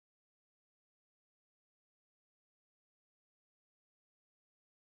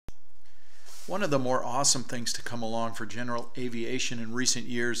One of the more awesome things to come along for general aviation in recent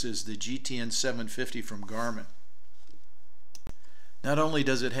years is the GTN750 from Garmin. Not only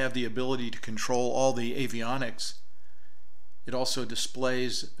does it have the ability to control all the avionics, it also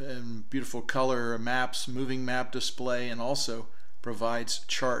displays in beautiful color maps, moving map display, and also provides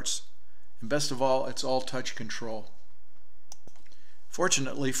charts. And best of all, it's all touch control.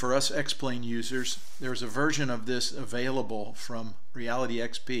 Fortunately for us X-Plane users, there's a version of this available from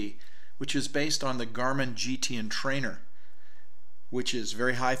RealityXP, which is based on the Garmin GTN trainer, which is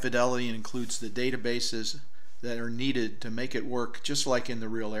very high fidelity and includes the databases that are needed to make it work just like in the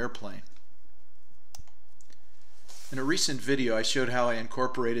real airplane. In a recent video I showed how I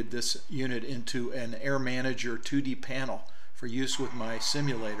incorporated this unit into an Air Manager 2D panel for use with my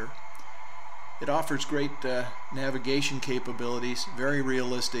simulator. It offers great navigation capabilities, very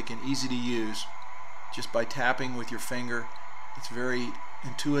realistic and easy to use just by tapping with your finger. It's very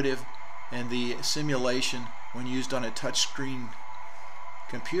intuitive, and the simulation when used on a touchscreen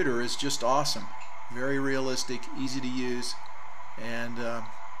computer is just awesome. Very realistic, easy to use, and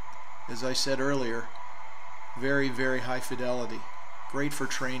as I said earlier, very, very high fidelity. Great for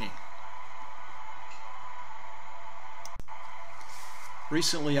training.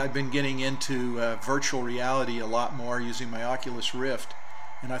 Recently I've been getting into virtual reality a lot more using my Oculus Rift,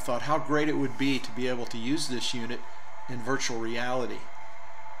 and I thought how great it would be to be able to use this unit in virtual reality.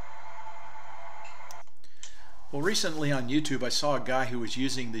 Well, recently on YouTube I saw a guy who was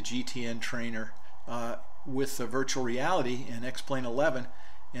using the GTN trainer with virtual reality in XP11,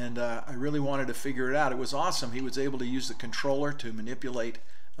 and I really wanted to figure it out. It was awesome. He was able to use the controller to manipulate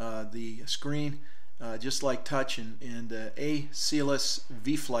the screen just like touch, and A-Sealess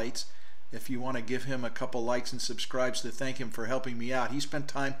V-Flights. If you want to give him a couple likes and subscribes to thank him for helping me out. He spent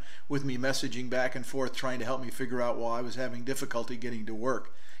time with me messaging back and forth trying to help me figure out why I was having difficulty getting it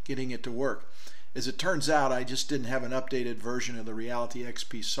to work. As it turns out, I just didn't have an updated version of the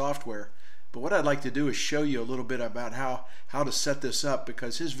RealityXP software. But what I'd like to do is show you a little bit about how to set this up,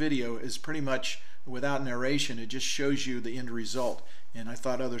 because his video is pretty much without narration. It just shows you the end result, and I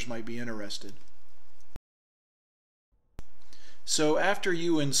thought others might be interested. So after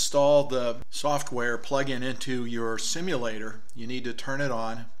you install the software plug-in into your simulator, you need to turn it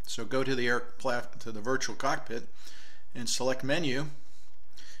on. So go to the virtual cockpit and select Menu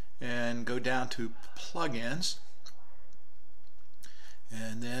and go down to Plugins,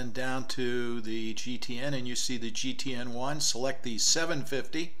 and then down to the GTN, and you see the GTN1. Select the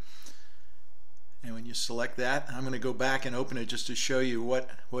 750, and when you select that, I'm going to go back and open it just to show you what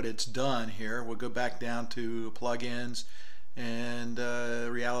it's done here. We'll go back down to Plugins and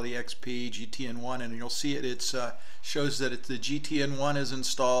RealityXP GTN1, and you'll see it shows that the GTN1 is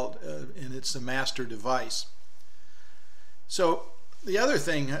installed and it's the master device. So the other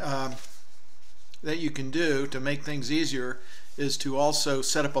thing that you can do to make things easier is to also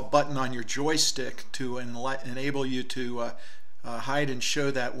set up a button on your joystick to enable you to hide and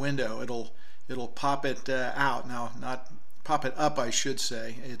show that window. It'll pop it out. Now, not pop it up, I should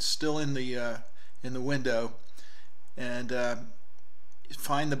say. It's still in the window, and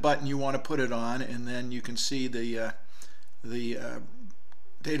find the button you want to put it on, and then you can see the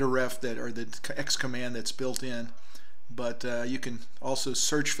data ref or the X command that's built in. But you can also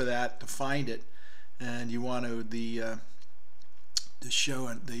search for that to find it, and you want to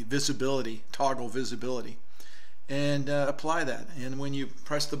show the visibility, toggle visibility, and apply that. And when you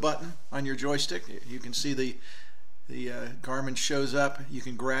press the button on your joystick, you can see the Garmin shows up. You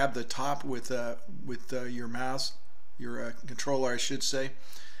can grab the top with your mouse, your controller, I should say.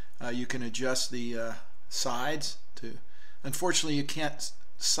 You can adjust the sides to. Unfortunately, you can't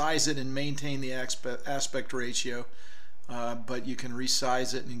size it and maintain the aspect ratio. But you can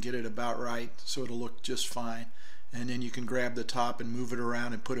resize it and get it about right so it'll look just fine, and then you can grab the top and move it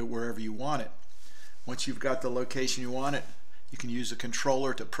around and put it wherever you want it. Once you've got the location you want it, you can use a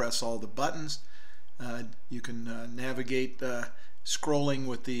controller to press all the buttons. You can navigate scrolling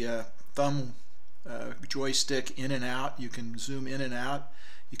with the thumb joystick in and out. You can zoom in and out.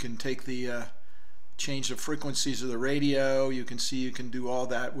 You can take change the frequencies of the radio. You can do all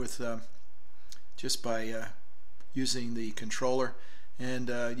that with just by using the controller, and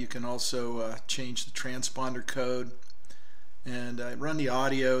you can also change the transponder code and run the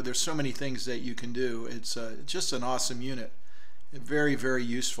audio. There's so many things that you can do. It's just an awesome unit. Very, very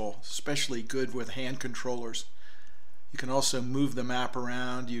useful, especially good with hand controllers. You can also move the map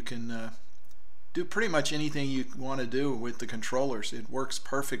around. You can do pretty much anything you want to do with the controllers. It works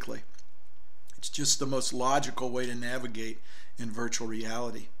perfectly. It's just the most logical way to navigate in virtual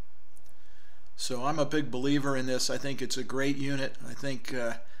reality. So I'm a big believer in this. I think it's a great unit. I think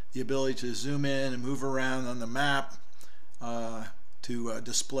the ability to zoom in and move around on the map, to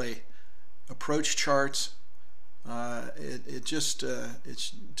display approach charts. It's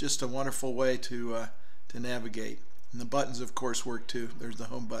just a wonderful way to navigate. And the buttons, of course, work too. There's the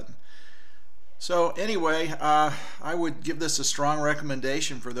home button. So anyway, I would give this a strong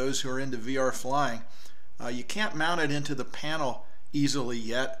recommendation for those who are into VR flying. You can't mount it into the panel easily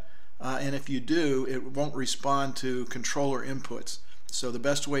yet, and if you do, it won't respond to controller inputs. So the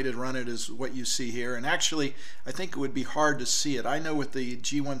best way to run it is what you see here. And actually, I think it would be hard to see it. I know with the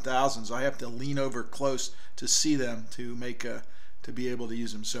G1000s, I have to lean over close to see them to be able to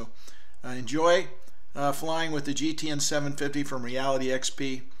use them. So enjoy flying with the GTN750 from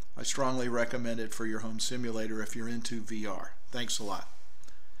RealityXP. I strongly recommend it for your home simulator if you're into VR. Thanks a lot.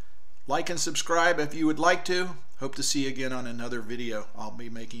 Like and subscribe if you would like to. Hope to see you again on another video I'll be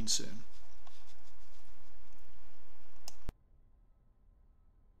making soon.